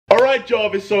Alright,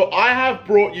 Jarvis, so I have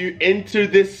brought you into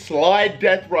this slide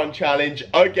death run challenge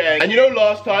again. And you know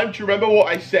last time, do you remember what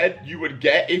I said you would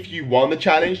get if you won the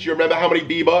challenge? Do you remember how many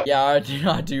V-Bucks? Yeah, I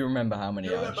do remember how many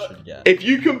I should get. If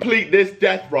you complete this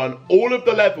death run, all of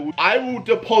the levels, I will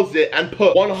deposit and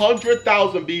put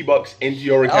 100,000 V-Bucks into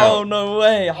your account. Oh, no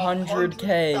way,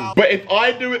 100k. But if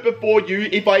I do it before you,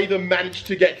 if I even manage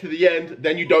to get to the end,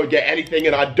 then you don't get anything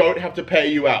and I don't have to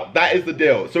pay you out. That is the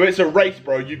deal. So it's a race,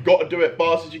 bro. You've got to do it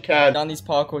fast as you can. I've done these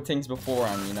parkour things before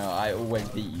and, you know, I always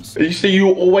beat you. So. You see,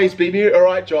 you always beat me?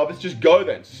 Alright, Jarvis, just go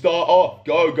then. Start off.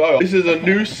 Go, go. This is a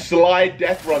new slide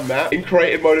death run map in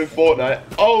creative mode in Fortnite.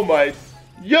 Oh my...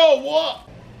 Yo, what?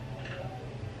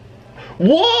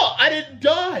 What? I didn't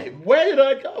die. Where did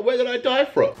I die? Where did I die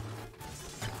from?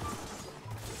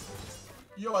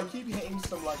 Yo, I keep hitting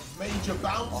some like major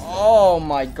bounces. Oh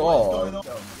my god. What's going on?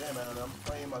 Yeah, man, I'm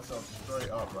playing myself straight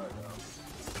up right now.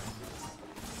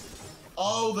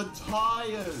 Oh, the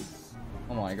tires.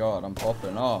 Oh my god, I'm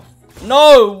popping off.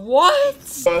 No, what?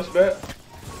 First bit.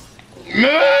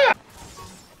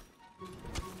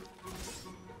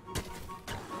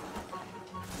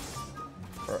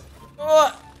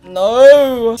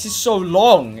 No. This is so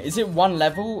long. Is it one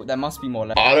level? There must be more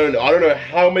levels. I don't know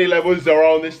how many levels there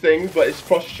are on this thing, but it's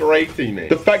frustrating me.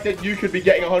 The fact that you could be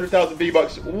getting 100,000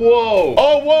 V-Bucks. Whoa.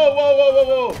 Oh, whoa, whoa, whoa,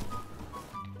 whoa, whoa.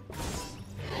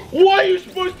 Why are you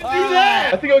supposed to do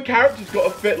that? I think our character's got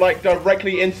to fit like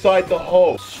directly inside the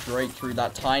hole. Straight through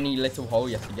that tiny little hole.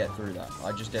 You have to get through that.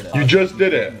 I just did it. You just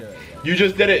did it. You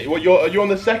just did it. What, are you on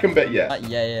the second bit yet?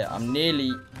 Yeah. I'm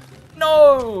nearly.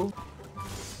 No.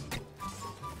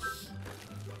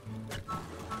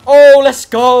 Oh, let's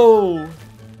go.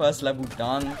 First level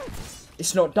done.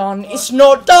 It's not done. It's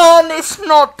not done. It's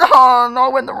not done. I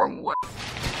went the wrong way.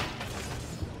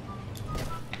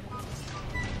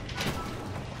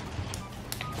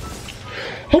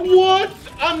 What?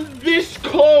 I'm this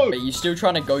close. But you still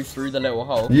trying to go through the little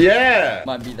hole? Yeah.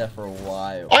 Might be there for a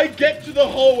while. I get to the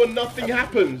hole and nothing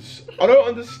happens. I don't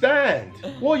understand.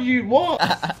 What?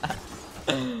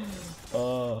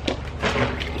 Oh.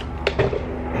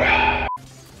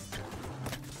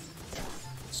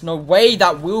 There's no way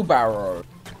that wheelbarrow.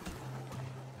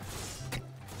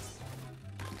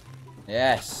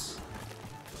 Yes.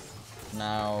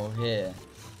 Now here.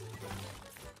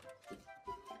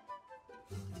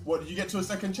 What, did you get to a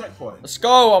second checkpoint? Let's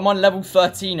go. I'm on level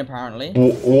 13 apparently.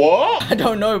 What? I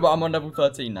don't know, but I'm on level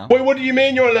 13 now. Wait, what do you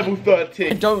mean you're on level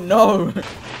 13? I don't know.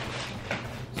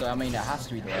 So I mean, it has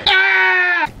to be the right.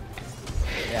 Ah!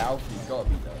 Yeah, Alfie, you gotta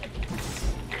be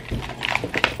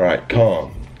there. All right,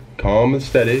 calm. Calm and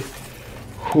steady.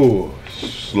 Whew.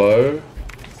 Slow.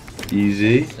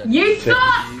 Easy. You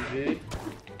suck!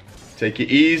 Take it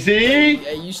easy.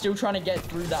 Are you still trying to get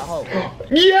through that hole?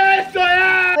 Yes, I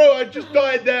am! Bro, I just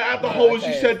died there at the hole as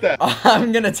you said that.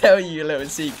 I'm gonna tell you a little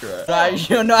secret. Like,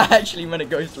 you're not actually gonna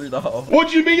go through the hole. What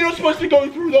do you mean you're not supposed to go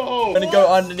through the hole? You're gonna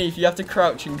go underneath. You have to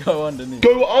crouch and go underneath.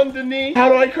 Go underneath? How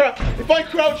do I crouch? If I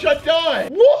crouch, I die.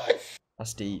 What?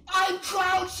 That's deep. I'm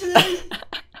crouching!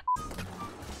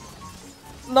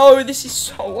 No, this is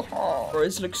so hard. Bro,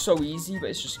 this looks so easy, but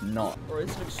it's just not. Bro,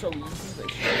 this looks so easy, but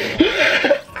it's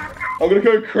just not. I'm gonna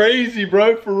go crazy,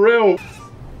 bro, for real.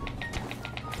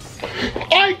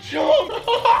 I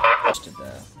jumped! Stood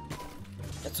there.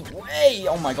 That's away!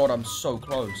 Oh my god, I'm so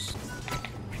close.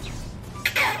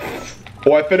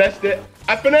 Oh, I finessed it.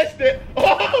 I finessed it.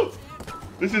 Oh!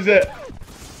 This is it.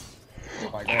 Oh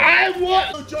my god. I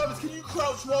what? Oh, Jarvis, can you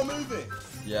crouch while moving?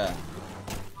 Yeah.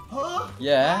 Huh?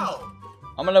 Yeah. How?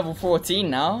 I'm on level 14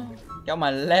 now. Got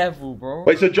my level, bro.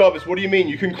 Wait, so Jarvis, what do you mean?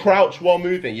 You can crouch while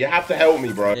moving. You have to help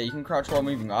me, bro. Yeah, you can crouch while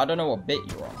moving. I don't know what bit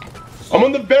you're on. I'm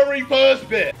on the very first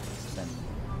bit.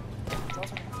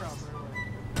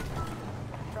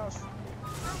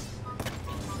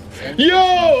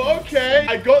 Yo, okay.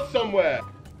 I got somewhere.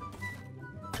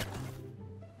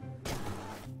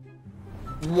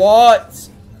 What?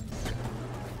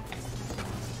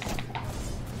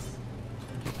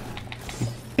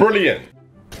 Brilliant.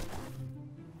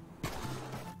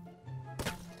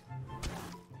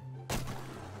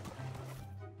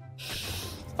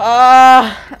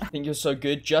 I think you're so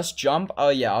good. Just jump. Oh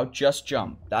yeah, I'll just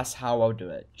jump. That's how I'll do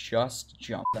it. Just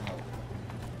jump. The hell.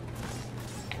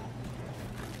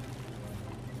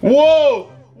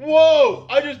 Whoa! Whoa!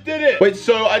 I just did it! Wait,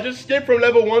 so I just skipped from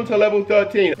level 1 to level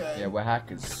 13. Yeah, we're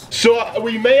hackers. So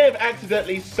we may have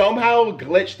accidentally somehow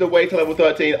glitched the way to level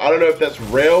 13. I don't know if that's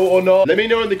real or not. Let me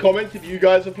know in the comments if you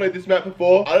guys have played this map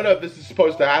before. I don't know if this is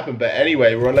supposed to happen, but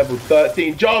anyway, we're on level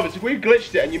 13. Jarvis, if we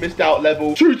glitched it and you missed out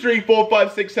level 2, 3, 4,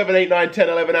 5, 6, 7, 8, 9, 10,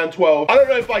 11, and 12, I don't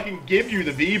know if I can give you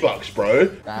the V-Bucks, bro.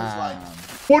 Damn.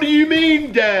 What do you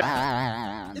mean, Dad?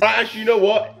 Actually, you know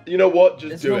what? You know what?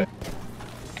 Just do it.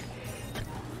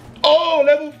 Oh,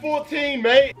 level 14,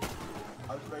 mate.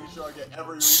 I just make sure I get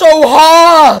every. So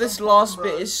hard! This last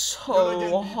bit is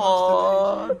so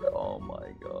hard. Oh my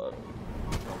god.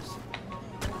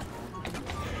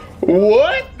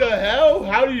 What the hell?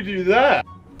 How do you do that?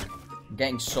 I'm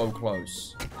getting so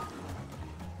close.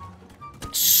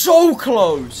 So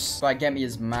close! But get me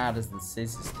as mad as the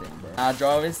scissors thing, bro.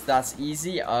 Jarvis, that's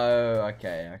easy. Oh,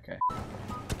 okay, okay.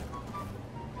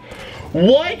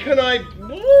 Why can I?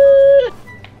 What?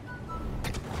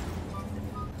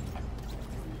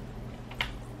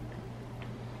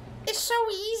 It's so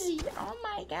easy. Oh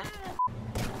my god.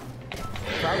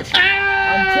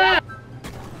 Ah!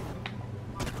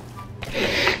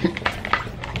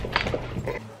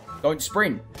 Don't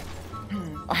sprint.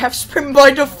 I have sprint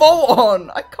by default on.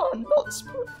 I can't not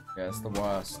sprint. Yeah, it's the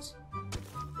worst.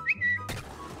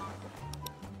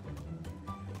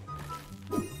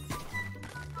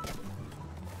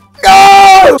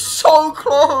 No! So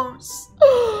close.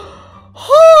 No!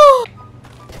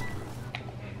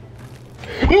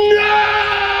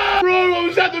 Bro, I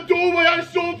was at the doorway. I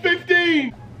saw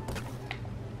 15.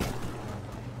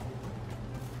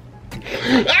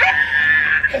 Ah!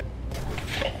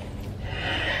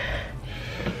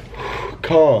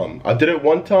 Calm. I did it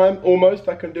one time, almost.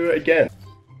 I can do it again.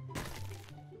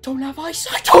 Don't have ice.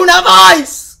 I don't have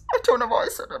ice. I don't have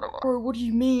ice. I don't have ice. Bro, what do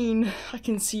you mean? I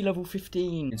can see level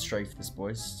 15. It's straight for this,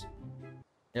 boys.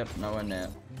 Yep, nowhere near.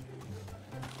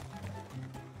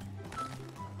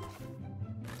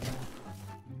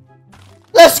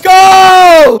 Let's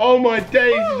go! Oh my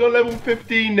days, he's on level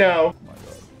 15 now. Oh my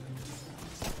god.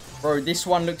 Bro, this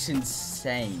one looks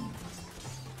insane.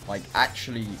 Like,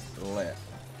 actually lit.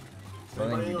 I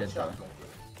don't think we did that.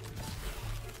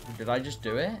 Did I just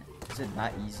do it? Is it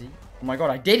that easy? Oh my god,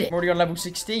 I did it! I'm already on level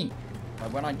 16.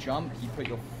 Like, when I jump, you put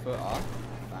your foot up.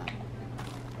 Bam.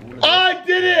 I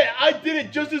did it! I did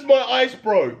it just as my ice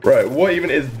broke. Bro, what even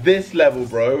is this level,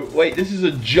 bro? Wait, this is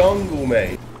a jungle,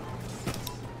 mate.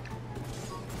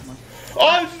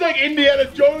 Oh, this is like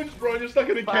Indiana Jones, bro. Just like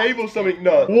in a cave or something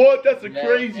nuts. What? That's a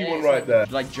crazy one right there.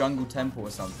 Like Jungle Temple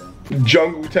or something.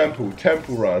 Jungle Temple.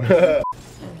 Temple Run.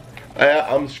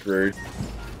 I'm screwed.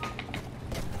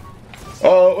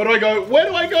 Oh, where do I go? Where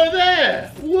do I go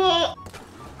there? What?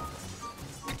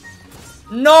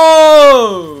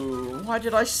 No! Why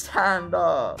did I stand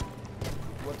up?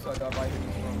 What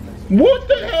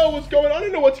the hell was going on? I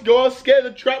didn't know what to go. I was scared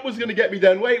the trap was going to get me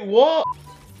then. Wait, what?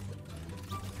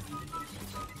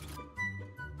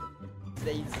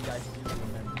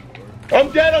 I'm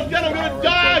dead, I'm gonna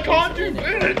die, I can't do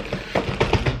it!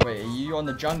 Wait, are you on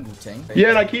the jungle thing? Yeah,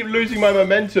 and I keep losing my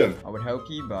momentum. I would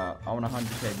help you, but I want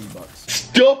 100k VBUCKS.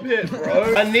 Stop it,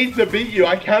 bro! I need to beat you.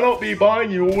 I cannot be buying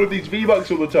you all of these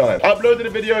V-Bucks all the time. I uploaded a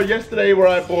video yesterday where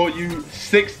I bought you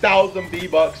 6,000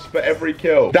 V-Bucks for every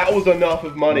kill. That was enough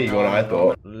of money when I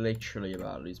thought. I'm literally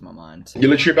about to lose my mind. You're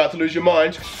literally about to lose your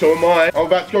mind, so am I. I'm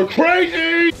about to go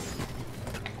crazy!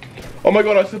 Oh my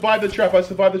god, I survived the trap, I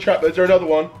survived the trap. Is there another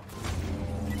one?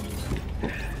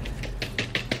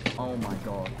 Oh my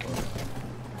god, bro.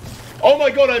 Oh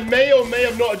my god, I may or may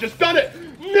have not just done it!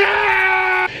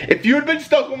 No! If you had been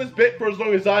stuck on this bit for as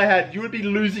long as I had, you would be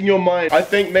losing your mind. I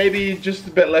think maybe just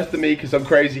a bit less than me because I'm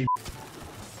crazy.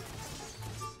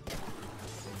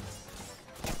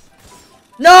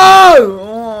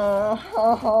 No!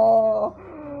 Oh.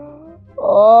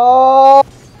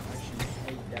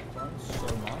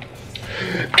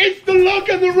 It's the luck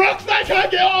and the rocks that I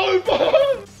can't get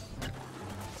over!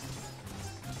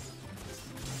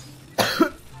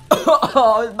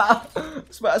 Oh,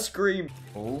 it's about to scream.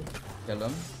 Oh, kill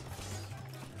him.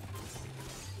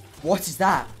 What is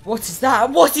that? What is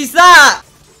that? What is that?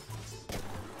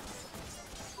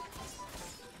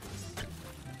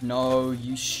 No,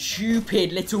 you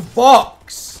stupid little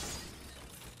box.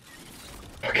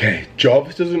 Okay,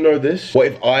 Jarvis doesn't know this. What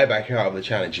if I back out of the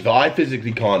challenge? If I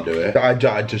physically can't do it, I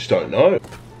just don't know.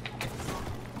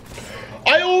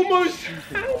 I almost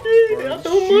had it. I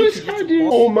almost had it.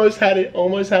 Almost had it.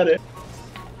 Almost had it.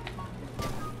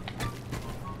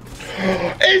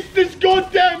 It's this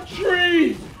goddamn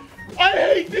tree! I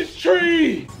hate this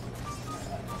tree!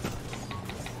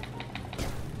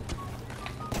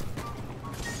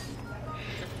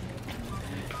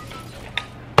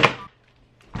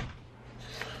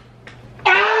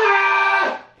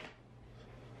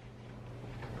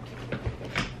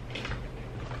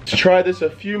 Try this a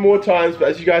few more times, but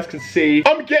as you guys can see,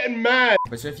 I'm getting mad.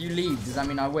 But so if you leave, does that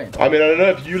mean I win? I mean, I don't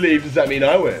know, if you leave, does that mean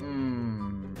I win?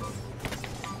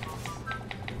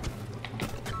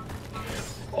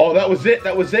 Oh, that was it.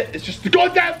 That was it. It's just the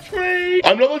goddamn tree.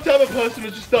 I'm not the type of person to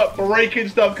just start breaking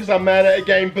stuff because I'm mad at a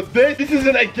game. But this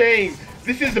isn't a game.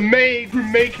 This is made to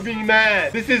make me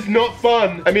mad. This is not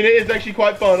fun. I mean, it is actually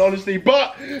quite fun, honestly,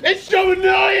 but it's so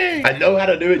annoying. I know how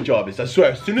to do it, Jarvis. I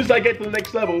swear, as soon as I get to the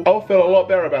next level, I'll feel a lot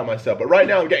better about myself. But right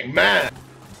now, I'm getting mad.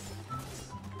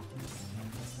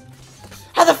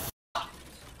 How the f?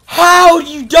 How do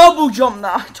you double jump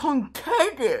that? I don't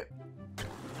get it.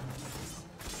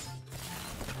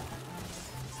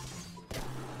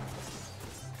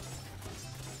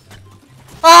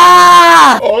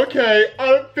 Ah! Okay, I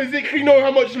don't physically know how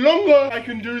much longer I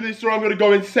can do this or I'm gonna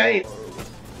go insane.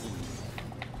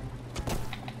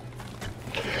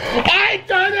 I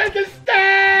don't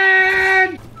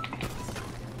understand!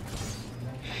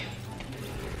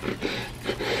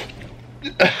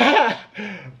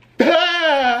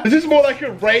 This is more like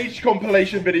a rage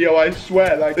compilation video, I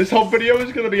swear. Like, this whole video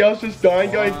is gonna be us just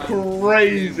dying, going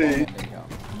crazy.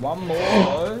 One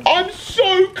more. I'm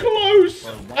so close.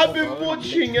 I've been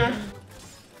watching.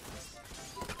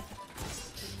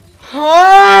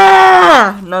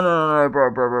 Ah! No,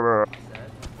 bro.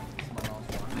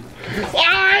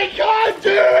 I can't do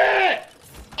it.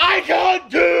 I can't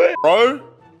do it, bro.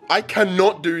 I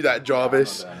cannot do that,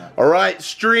 Jarvis. All right,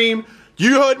 stream.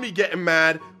 You heard me getting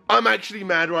mad. I'm actually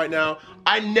mad right now.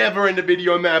 I never end a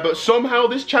video mad, but somehow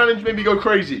this challenge made me go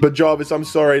crazy. But Jarvis, I'm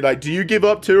sorry. Like, do you give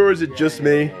up too, or is it just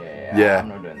me? Yeah. I'm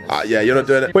not doing this. Yeah, you're not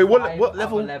doing it. Wait, what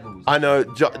level? Levels. I know.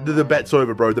 The bet's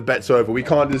over, bro. The bet's over. We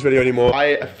can't do this video anymore. I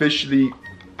officially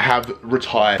have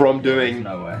retired from doing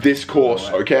this course,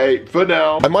 okay? For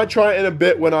now. I might try it in a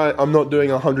bit when I'm not doing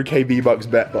a 100k V-Bucks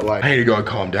bet, but like, I need to go and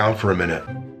calm down for a minute.